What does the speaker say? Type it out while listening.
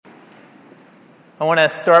I want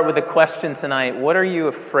to start with a question tonight. What are you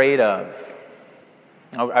afraid of?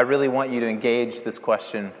 I really want you to engage this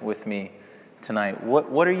question with me tonight.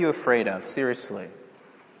 What are you afraid of? Seriously.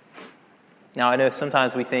 Now, I know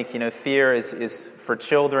sometimes we think, fear is for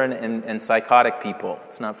children and psychotic people.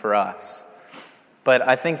 It's not for us. But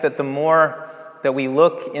I think that the more that we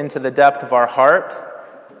look into the depth of our heart,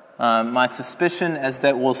 my suspicion is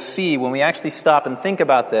that we'll see, when we actually stop and think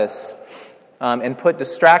about this, and put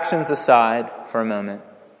distractions aside for a moment,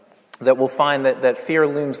 that we'll find that fear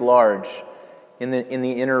looms large in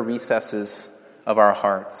the inner recesses of our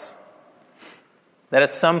hearts. That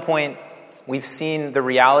at some point we've seen the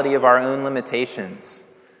reality of our own limitations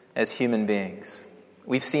as human beings.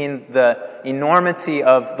 We've seen the enormity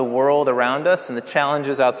of the world around us and the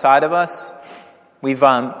challenges outside of us. We've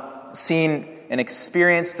seen and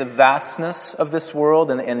experienced the vastness of this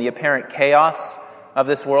world and the apparent chaos of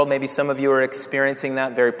this world. Maybe some of you are experiencing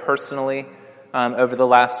that very personally over the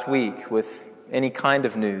last week with any kind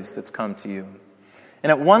of news that's come to you. And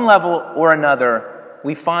at one level or another,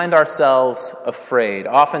 we find ourselves afraid,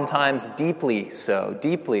 oftentimes deeply so,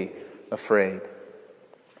 deeply afraid.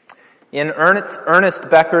 In Ernest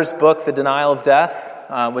Becker's book, The Denial of Death,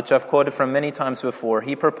 which I've quoted from many times before,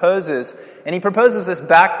 he proposes this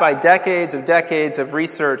backed by decades of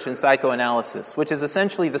research and psychoanalysis, which is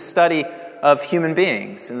essentially the study of human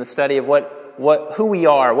beings and the study of who we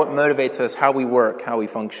are, what motivates us, how we work, how we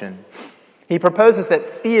function. He proposes that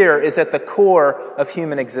fear is at the core of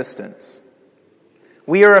human existence.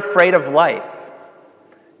 We are afraid of life,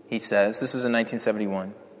 he says. This was in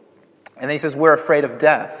 1971. And then he says we're afraid of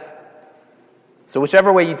death. So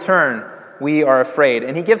whichever way you turn, we are afraid.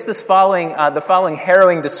 And he gives the following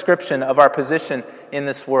harrowing description of our position in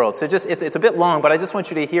this world. So it's a bit long, but I just want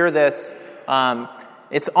you to hear this.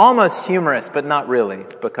 It's almost humorous, but not really,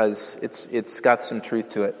 because it's got some truth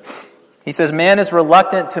to it. He says, man is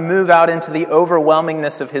reluctant to move out into the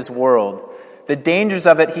overwhelmingness of his world. The dangers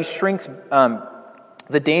of it, he shrinks,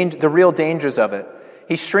 the real dangers of it.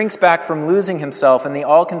 He shrinks back from losing himself in the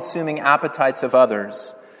all-consuming appetites of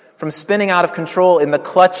others, from spinning out of control in the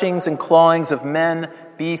clutchings and clawings of men,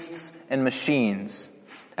 beasts, and machines.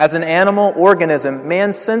 As an animal organism,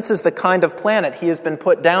 man senses the kind of planet he has been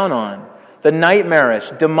put down on, the nightmarish,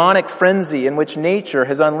 demonic frenzy in which nature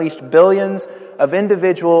has unleashed billions of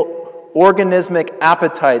individual organismic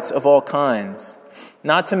appetites of all kinds,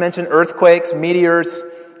 not to mention earthquakes, meteors,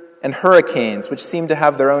 and hurricanes, which seem to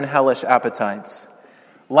have their own hellish appetites.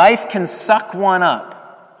 Life can suck one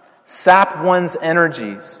up, sap one's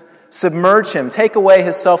energies, submerge him, take away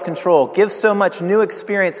his self-control, give so much new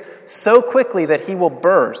experience so quickly that he will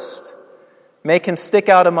burst, make him stick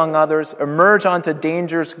out among others, emerge onto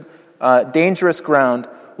dangerous ground,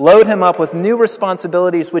 load him up with new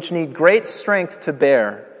responsibilities which need great strength to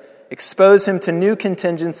bear, expose him to new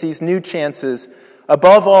contingencies, new chances.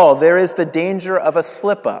 Above all, there is the danger of a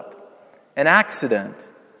slip-up, an accident,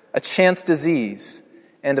 a chance disease,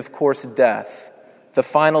 and of course death, the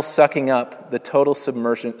final sucking up, the total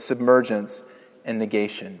submergence and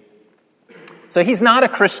negation. So he's not a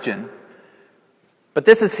Christian, but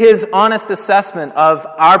this is his honest assessment of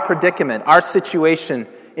our predicament, our situation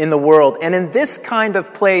in the world. And in this kind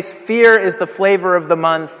of place, fear is the flavor of the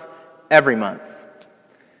month every month.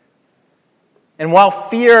 And while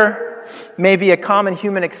fear may be a common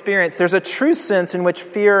human experience, there's a true sense in which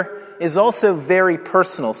fear is also very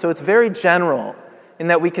personal. So it's very general in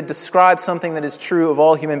that we could describe something that is true of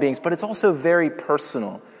all human beings, but it's also very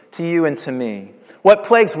personal to you and to me. What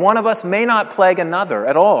plagues one of us may not plague another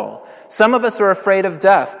at all. Some of us are afraid of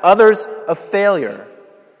death, others of failure.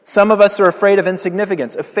 Some of us are afraid of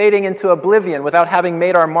insignificance, of fading into oblivion without having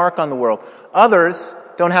made our mark on the world. Others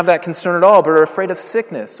don't have that concern at all, but are afraid of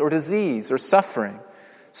sickness or disease or suffering.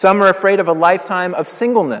 Some are afraid of a lifetime of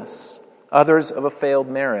singleness, others of a failed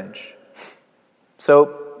marriage.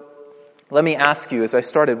 So, let me ask you, as I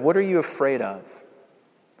started, what are you afraid of?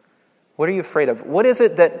 What are you afraid of? What is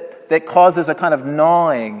it that causes a kind of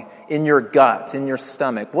gnawing in your gut, in your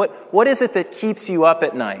stomach? What is it that keeps you up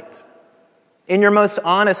at night? In your most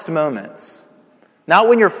honest moments. Not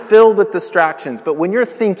when you're filled with distractions, but when you're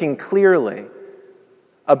thinking clearly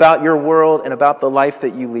about your world and about the life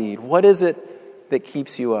that you lead. What is it that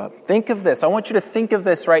keeps you up? Think of this. I want you to think of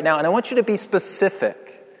this right now, and I want you to be specific.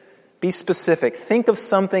 Be specific. Think of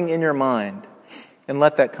something in your mind and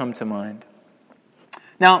let that come to mind.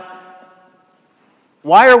 Now,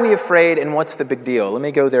 why are we afraid and what's the big deal? Let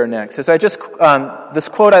me go there next. As this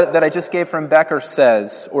quote that I just gave from Becker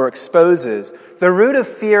says or exposes, the root of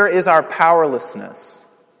fear is our powerlessness.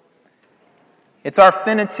 It's our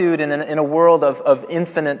finitude in a world of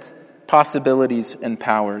infinite possibilities and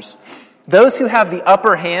powers. Those who have the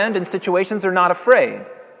upper hand in situations are not afraid.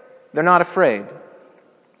 They're not afraid.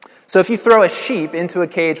 So if you throw a sheep into a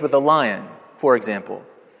cage with a lion, for example,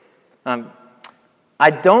 I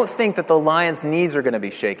don't think that the lion's knees are going to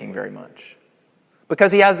be shaking very much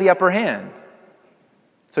because he has the upper hand.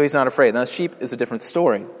 So he's not afraid. Now, the sheep is a different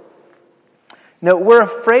story. No, we're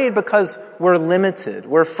afraid because we're limited.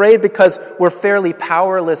 We're afraid because we're fairly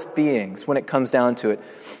powerless beings when it comes down to it.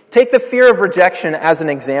 Take the fear of rejection as an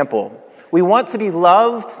example. We want to be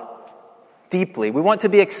loved deeply. We want to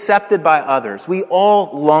be accepted by others. We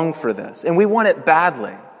all long for this, and we want it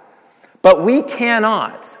badly. But we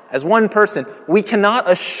cannot, as one person, we cannot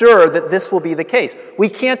assure that this will be the case. We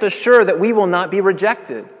can't assure that we will not be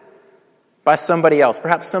rejected by somebody else,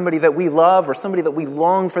 perhaps somebody that we love or somebody that we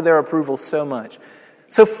long for their approval so much.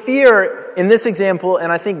 So fear, in this example,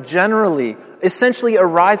 and I think generally, essentially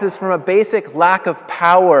arises from a basic lack of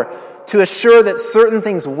power to assure that certain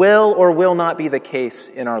things will or will not be the case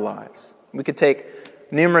in our lives. We could take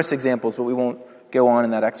numerous examples, but we won't go on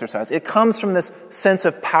in that exercise. It comes from this sense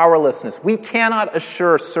of powerlessness. We cannot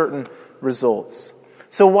assure certain results.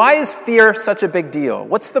 So why is fear such a big deal?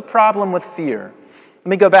 What's the problem with fear? Let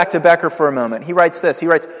me go back to Becker for a moment. He writes this. He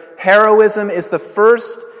writes, heroism is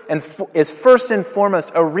first and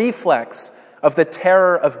foremost a reflex of the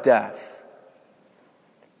terror of death.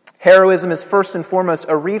 Heroism is first and foremost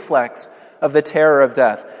a reflex of the terror of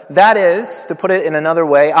death. That is, to put it in another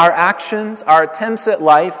way, our actions, our attempts at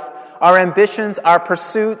life, our ambitions, our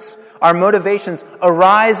pursuits, our motivations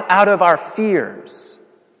arise out of our fears.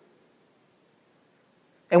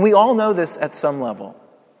 And we all know this at some level.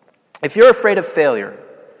 If you're afraid of failure,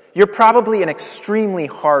 you're probably an extremely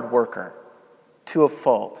hard worker to a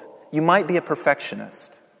fault. You might be a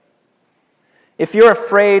perfectionist. If you're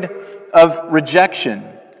afraid of rejection,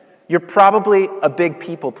 you're probably a big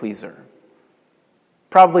people pleaser.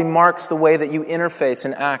 Probably marks the way that you interface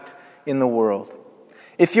and act in the world.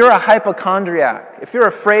 If you're a hypochondriac, if you're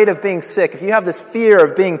afraid of being sick, if you have this fear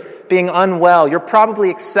of being unwell, you're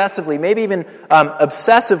probably excessively, maybe even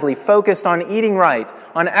obsessively focused on eating right,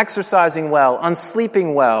 on exercising well, on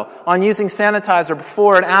sleeping well, on using sanitizer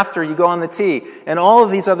before and after you go on the tee, and all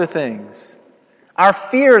of these other things. Our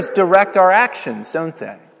fears direct our actions, don't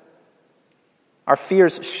they? Our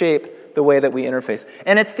fears shape the way that we interface.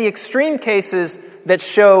 And it's the extreme cases that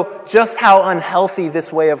show just how unhealthy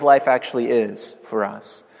this way of life actually is for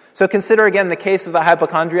us. So consider again the case of the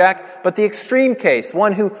hypochondriac, but the extreme case,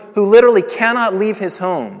 one who literally cannot leave his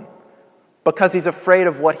home because he's afraid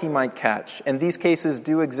of what he might catch. And these cases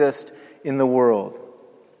do exist in the world.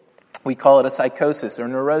 We call it a psychosis or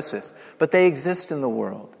neurosis, but they exist in the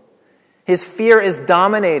world. His fear is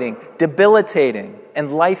dominating, debilitating,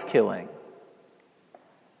 and life-killing.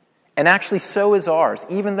 And actually, so is ours,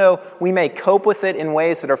 even though we may cope with it in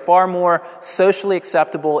ways that are far more socially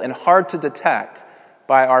acceptable and hard to detect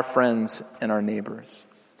by our friends and our neighbors.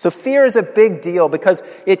 So fear is a big deal because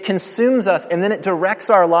it consumes us and then it directs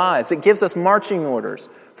our lives. It gives us marching orders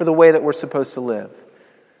for the way that we're supposed to live.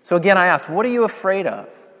 So again, I ask, what are you afraid of?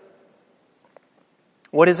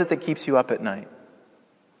 What is it that keeps you up at night?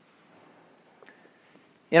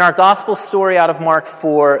 In our gospel story out of Mark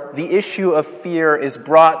 4, the issue of fear is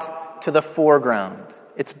brought to the foreground.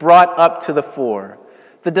 It's brought up to the fore.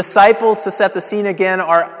 The disciples, to set the scene again,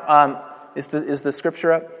 are... Is the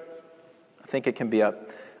scripture up? I think it can be up.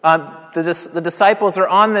 The disciples are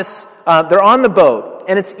on this... they're on the boat,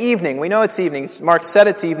 and it's evening. We know it's evening. Mark said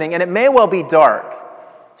it's evening, and it may well be dark.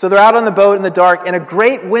 So they're out on the boat in the dark, and a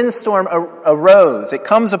great windstorm arose. It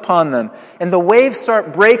comes upon them, and the waves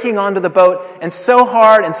start breaking onto the boat, and so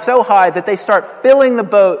hard and so high that they start filling the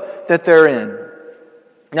boat that they're in.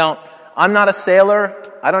 Now, I'm not a sailor.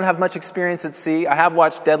 I don't have much experience at sea. I have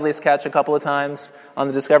watched Deadliest Catch a couple of times on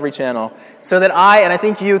the Discovery Channel, so that and I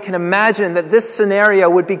think you can imagine that this scenario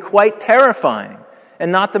would be quite terrifying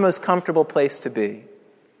and not the most comfortable place to be.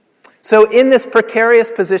 So in this precarious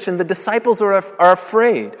position, the disciples are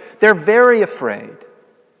afraid. They're very afraid.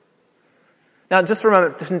 Now, just for a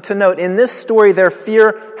moment to note, in this story, their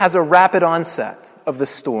fear has a rapid onset of the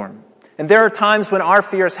storm. And there are times when our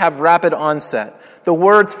fears have rapid onset. The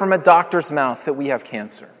words from a doctor's mouth that we have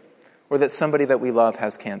cancer, or that somebody that we love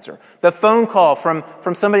has cancer. The phone call from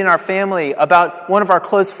somebody in our family about one of our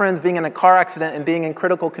close friends being in a car accident and being in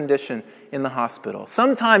critical condition in the hospital.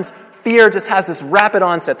 Sometimes fear just has this rapid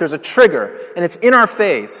onset. There's a trigger, and it's in our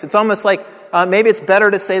face. It's almost like, maybe it's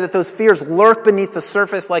better to say that those fears lurk beneath the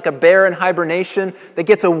surface like a bear in hibernation that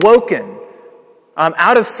gets awoken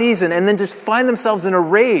out of season and then just find themselves in a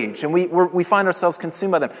rage, and we find ourselves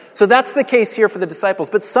consumed by them. So that's the case here for the disciples.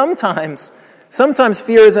 But sometimes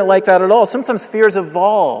fear isn't like that at all. Sometimes fears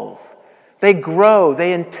evolve They grow,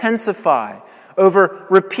 they intensify over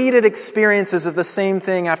repeated experiences of the same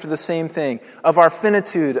thing after the same thing, of our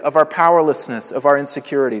finitude, of our powerlessness, of our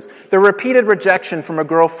insecurities. The repeated rejection from a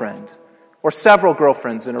girlfriend, or several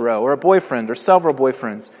girlfriends in a row, or a boyfriend, or several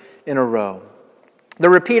boyfriends in a row. The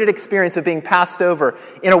repeated experience of being passed over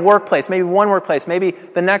in a workplace, maybe one workplace, maybe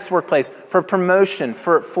the next workplace, for promotion,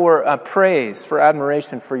 for praise, for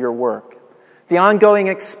admiration for your work. The ongoing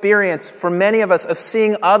experience for many of us of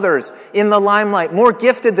seeing others in the limelight, more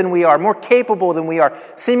gifted than we are, more capable than we are,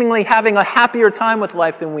 seemingly having a happier time with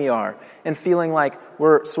life than we are, and feeling like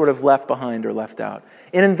we're sort of left behind or left out.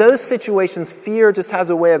 And in those situations, fear just has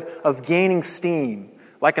a way of gaining steam,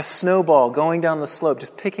 like a snowball going down the slope,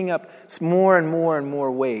 just picking up more and more and more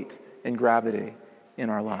weight and gravity in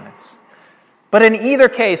our lives. But in either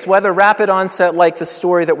case, whether rapid onset like the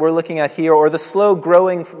story that we're looking at here, or the slow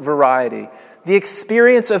growing variety, the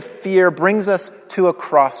experience of fear brings us to a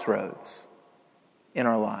crossroads in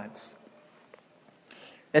our lives.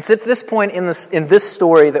 It's at this point in this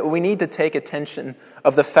story that we need to take attention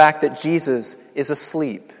of the fact that Jesus is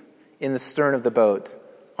asleep in the stern of the boat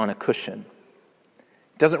on a cushion.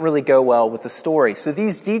 It doesn't really go well with the story. So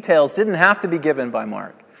these details didn't have to be given by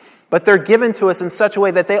Mark, but they're given to us in such a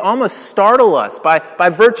way that they almost startle us by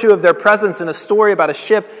virtue of their presence in a story about a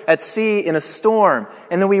ship at sea in a storm.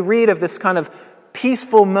 And then we read of this kind of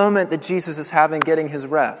peaceful moment that Jesus is having, getting his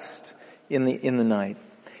rest in the night.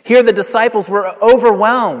 Here the disciples were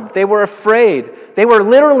overwhelmed. They were afraid. They were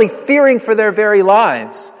literally fearing for their very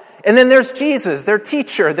lives. And then there's Jesus, their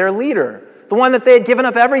teacher, their leader, the one that they had given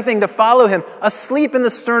up everything to follow him, asleep in the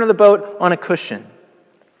stern of the boat on a cushion.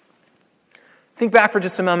 Think back for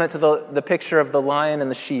just a moment to the picture of the lion and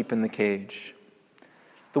the sheep in the cage.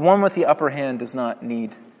 The one with the upper hand does not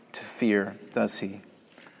need to fear, does he?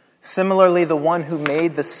 Similarly, the one who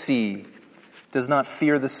made the sea does not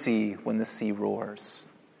fear the sea when the sea roars.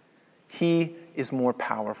 He is more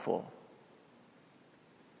powerful.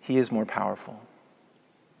 He is more powerful.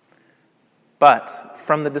 But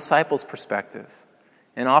from the disciples' perspective,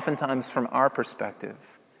 and oftentimes from our perspective,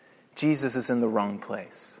 Jesus is in the wrong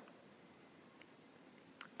place.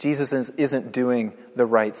 Jesus isn't doing the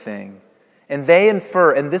right thing. And they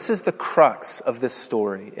infer, and this is the crux of this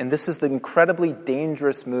story, and this is the incredibly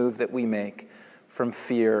dangerous move that we make from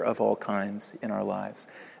fear of all kinds in our lives.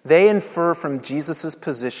 They infer from Jesus'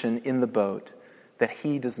 position in the boat that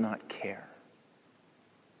he does not care.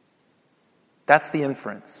 That's the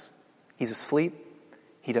inference. He's asleep,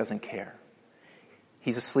 he doesn't care.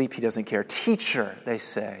 He's asleep, he doesn't care. Teacher, they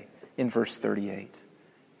say in verse 38.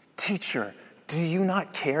 Teacher, do you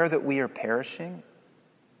not care that we are perishing?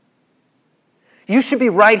 You should be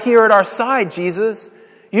right here at our side, Jesus.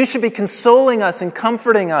 You should be consoling us and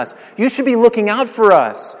comforting us. You should be looking out for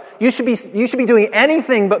us. You should be doing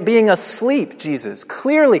anything but being asleep, Jesus.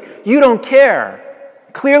 Clearly, you don't care.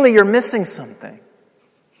 Clearly, you're missing something.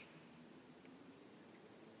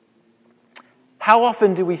 How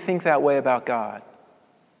often do we think that way about God?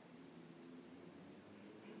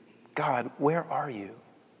 God, where are you?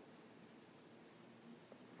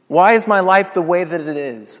 Why is my life the way that it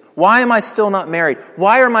is? Why am I still not married?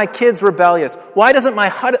 Why are my kids rebellious? Why doesn't my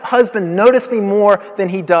husband notice me more than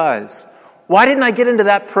he does? Why didn't I get into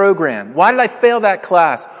that program? Why did I fail that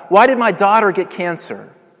class? Why did my daughter get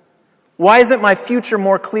cancer? Why isn't my future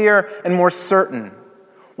more clear and more certain?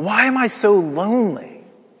 Why am I so lonely?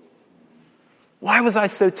 Why was I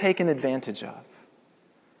so taken advantage of?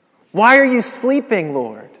 Why are you sleeping,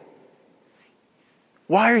 Lord?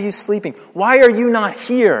 Why are you sleeping? Why are you not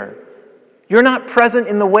here? You're not present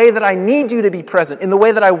in the way that I need you to be present, in the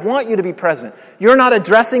way that I want you to be present. You're not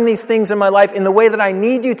addressing these things in my life in the way that I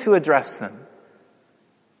need you to address them.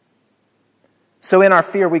 So in our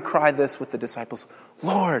fear, we cry this with the disciples,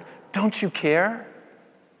 Lord, don't you care?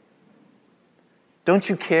 Don't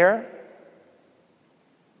you care?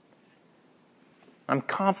 I'm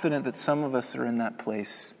confident that some of us are in that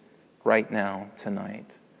place right now,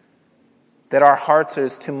 tonight. That our hearts are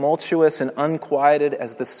as tumultuous and unquieted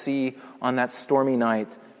as the sea on that stormy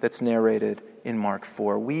night that's narrated in Mark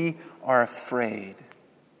 4. We are afraid.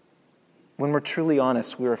 When we're truly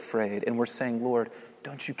honest, we're afraid. And we're saying, Lord,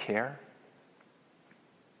 don't you care?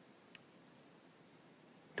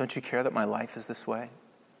 Don't you care that my life is this way?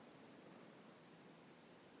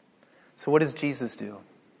 So what does Jesus do?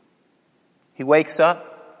 He wakes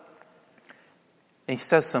up and he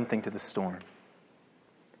says something to the storm.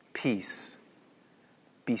 Peace,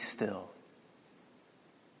 be still.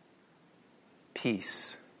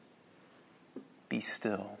 Peace, be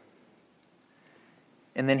still.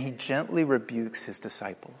 And then he gently rebukes his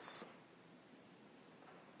disciples.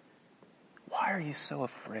 Why are you so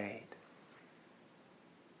afraid?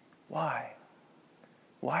 Why?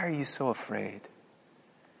 Why are you so afraid?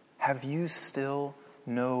 Have you still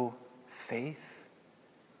no faith?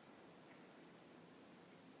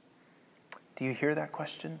 Do you hear that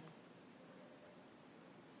question?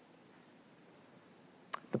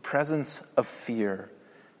 The presence of fear,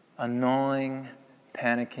 a gnawing,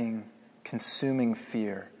 panicking, consuming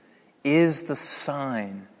fear, is the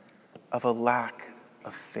sign of a lack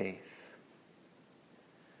of faith.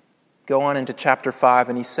 Go on into chapter 5,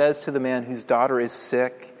 and he says to the man whose daughter is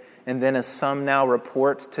sick, and then as some now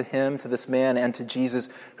report to him, to this man, and to Jesus,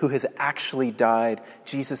 who has actually died,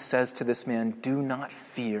 Jesus says to this man, do not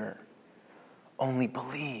fear, only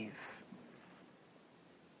believe.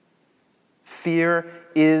 Fear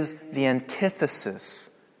is the antithesis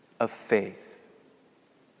of faith.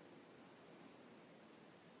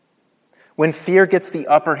 When fear gets the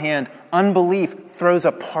upper hand, unbelief throws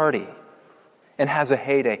a party and has a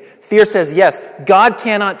heyday. Fear says, yes, God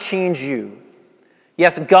cannot change you.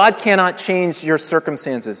 Yes, God cannot change your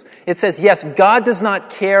circumstances. It says, yes, God does not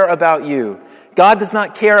care about you. God does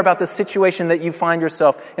not care about the situation that you find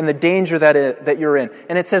yourself and the danger that you're in.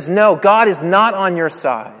 And it says, no, God is not on your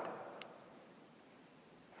side.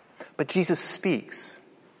 But Jesus speaks.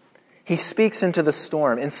 He speaks into the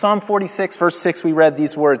storm. In Psalm 46, verse 6, we read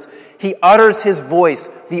these words. He utters his voice,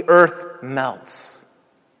 the earth melts.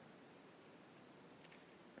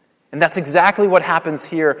 And that's exactly what happens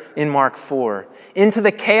here in Mark 4. Into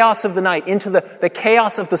the chaos of the night, into the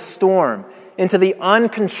chaos of the storm, into the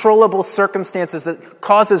uncontrollable circumstances that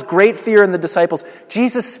causes great fear in the disciples,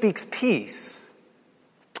 Jesus speaks peace.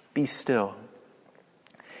 Be still.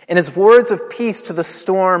 And his words of peace to the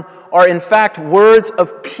storm are in fact words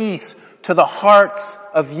of peace to the hearts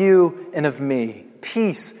of you and of me.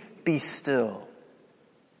 Peace, be still.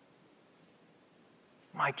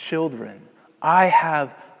 My children, I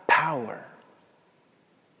have power.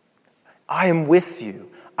 I am with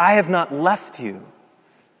you. I have not left you.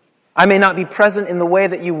 I may not be present in the way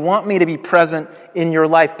that you want me to be present in your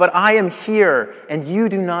life, but I am here, and you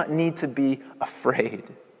do not need to be afraid.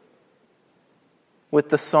 With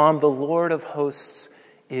the psalm, the Lord of hosts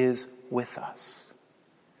is with us.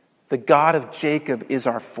 The God of Jacob is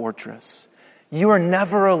our fortress. You are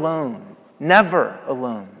never alone. Never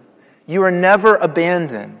alone. You are never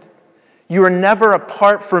abandoned. You are never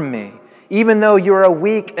apart from me. Even though you are a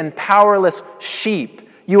weak and powerless sheep,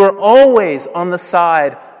 you are always on the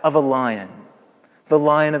side of a lion, the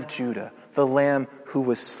Lion of Judah, the Lamb who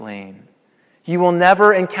was slain. You will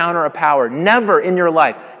never encounter a power, never in your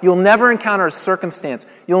life. You'll never encounter a circumstance.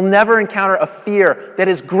 You'll never encounter a fear that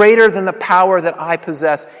is greater than the power that I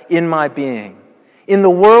possess in my being. In the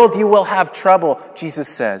world you will have trouble, Jesus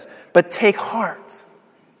says, but take heart.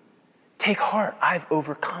 Take heart. I've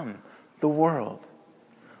overcome the world.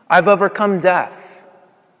 I've overcome death.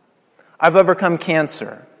 I've overcome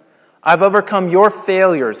cancer. I've overcome your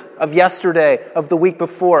failures of yesterday, of the week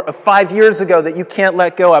before, of 5 years ago that you can't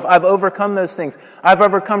let go of. I've overcome those things. I've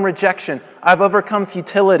overcome rejection. I've overcome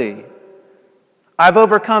futility. I've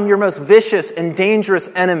overcome your most vicious and dangerous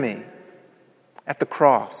enemy at the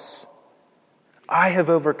cross. I have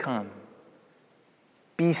overcome.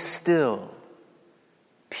 Be still.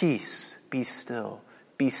 Peace, be still.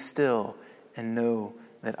 Be still and know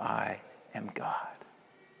that I am God.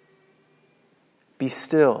 Be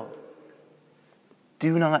still.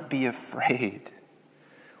 Do not be afraid.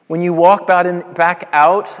 When you walk back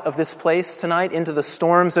out of this place tonight into the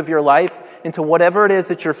storms of your life, into whatever it is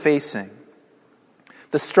that you're facing,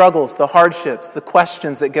 the struggles, the hardships, the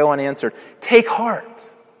questions that go unanswered, take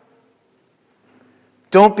heart.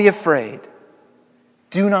 Don't be afraid.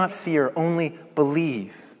 Do not fear, only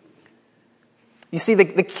believe. You see,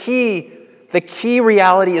 the key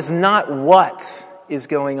reality is not what is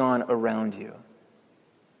going on around you,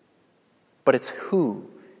 but it's who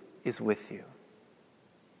is with you.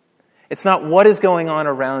 It's not what is going on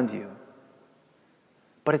around you,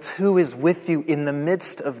 but it's who is with you in the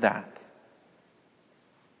midst of that.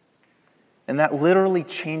 And that literally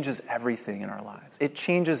changes everything in our lives. It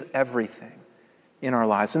changes everything in our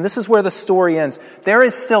lives. And this is where the story ends. There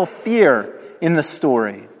is still fear in the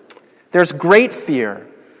story. There's great fear.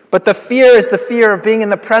 But the fear is the fear of being in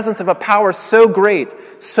the presence of a power so great,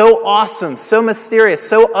 so awesome, so mysterious,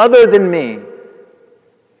 so other than me.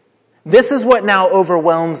 This is what now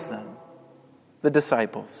overwhelms them, the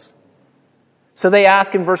disciples. So they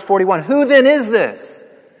ask in verse 41, who then is this,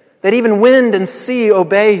 that even wind and sea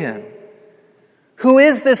obey him? Who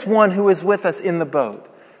is this one who is with us in the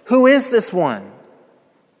boat? Who is this one?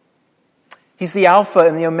 He's the Alpha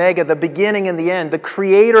and the Omega, the beginning and the end, the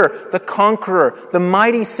Creator, the Conqueror, the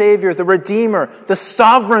mighty Savior, the Redeemer, the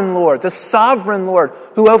Sovereign Lord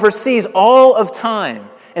who oversees all of time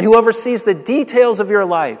and who oversees the details of your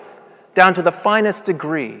life down to the finest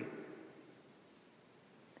degree.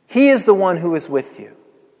 He is the one who is with you.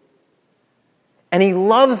 And He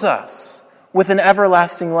loves us with an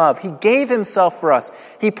everlasting love. He gave Himself for us.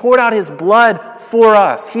 He poured out His blood for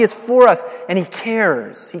us. He is for us, and He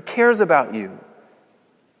cares. He cares about you.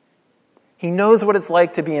 He knows what it's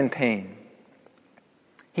like to be in pain.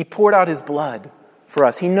 He poured out His blood for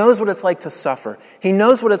us. He knows what it's like to suffer. He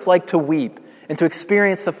knows what it's like to weep and to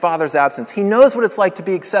experience the Father's absence. He knows what it's like to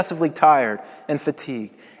be excessively tired and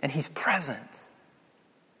fatigued. And He's present.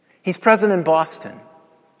 He's present in Boston.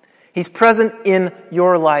 He's present in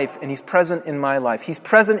your life, and He's present in my life. He's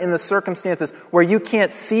present in the circumstances where you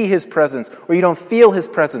can't see His presence, or you don't feel His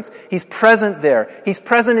presence. He's present there. He's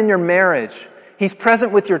present in your marriage. He's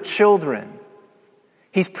present with your children.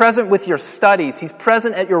 He's present with your studies. He's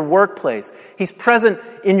present at your workplace. He's present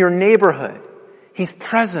in your neighborhood. He's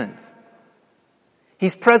present.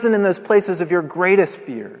 He's present in those places of your greatest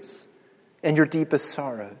fears and your deepest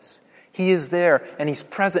sorrows. He is there, and He's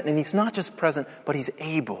present, and He's not just present, but He's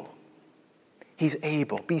able. He's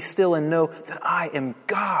able. Be still and know that I am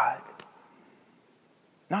God.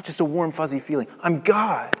 Not just a warm, fuzzy feeling. I'm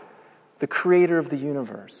God, the Creator of the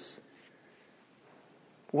universe.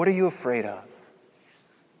 What are you afraid of?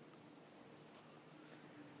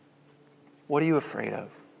 What are you afraid of?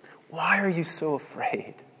 Why are you so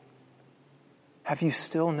afraid? Have you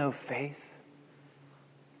still no faith?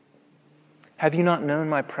 Have you not known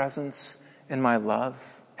my presence and my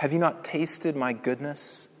love? Have you not tasted my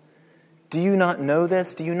goodness? Do you not know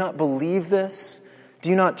this? Do you not believe this? Do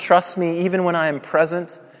you not trust me even when I am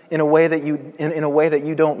present in a way that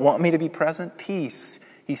you don't want me to be present? Peace,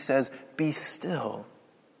 He says, be still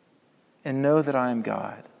and know that I am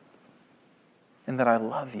God and that I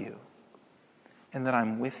love you and that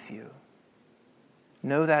I'm with you.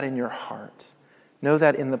 Know that in your heart. Know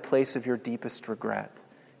that in the place of your deepest regret,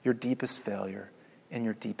 your deepest failure, and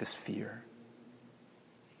your deepest fear.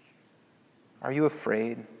 Are you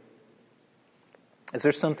afraid? Is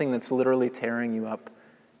there something that's literally tearing you up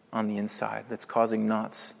on the inside, that's causing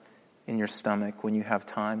knots in your stomach when you have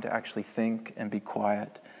time to actually think and be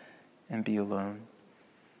quiet and be alone?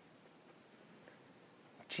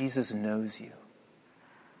 Jesus knows you.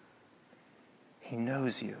 He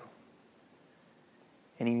knows you.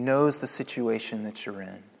 And He knows the situation that you're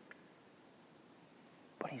in.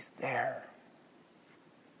 But He's there.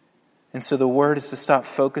 And so the word is to stop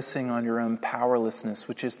focusing on your own powerlessness,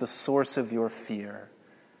 which is the source of your fear,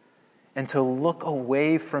 and to look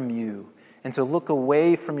away from you, and to look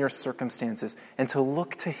away from your circumstances, and to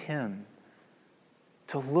look to Him.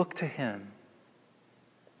 To look to Him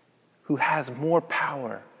who has more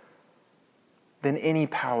power than any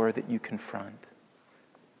power that you confront,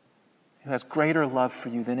 who has greater love for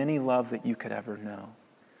you than any love that you could ever know.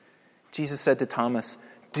 Jesus said to Thomas,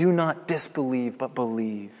 do not disbelieve, but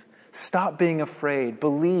believe. Stop being afraid.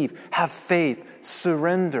 Believe. Have faith.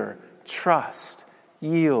 Surrender. Trust.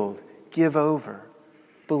 Yield. Give over.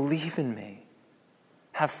 Believe in me.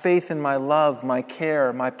 Have faith in my love, my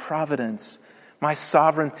care, my providence, my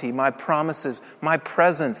sovereignty, my promises, my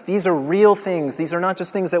presence. These are real things. These are not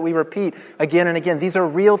just things that we repeat again and again. These are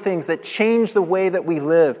real things that change the way that we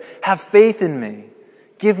live. Have faith in me.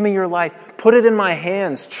 Give me your life. Put it in my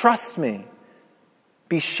hands. Trust me.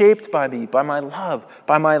 Be shaped by me, by my love,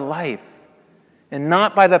 by my life, and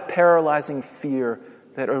not by the paralyzing fear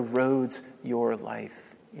that erodes your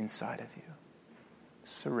life inside of you.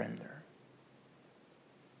 Surrender.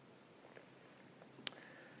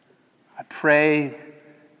 I pray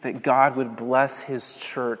that God would bless His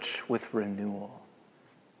church with renewal.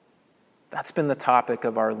 That's been the topic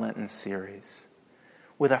of our Lenten series,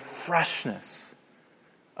 with a freshness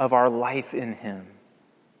of our life in Him.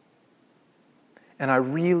 And I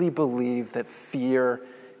really believe that fear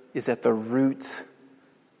is at the root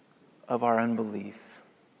of our unbelief.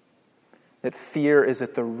 That fear is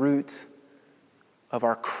at the root of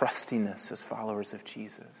our crustiness as followers of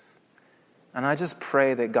Jesus. And I just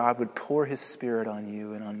pray that God would pour His Spirit on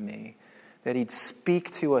you and on me. That He'd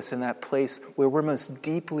speak to us in that place where we're most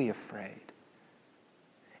deeply afraid.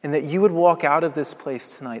 And that you would walk out of this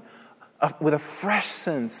place tonight with a fresh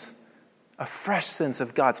sense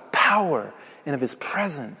of God's power and of His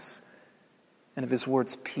presence and of His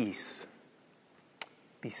word's peace.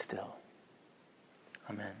 Be still.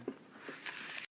 Amen.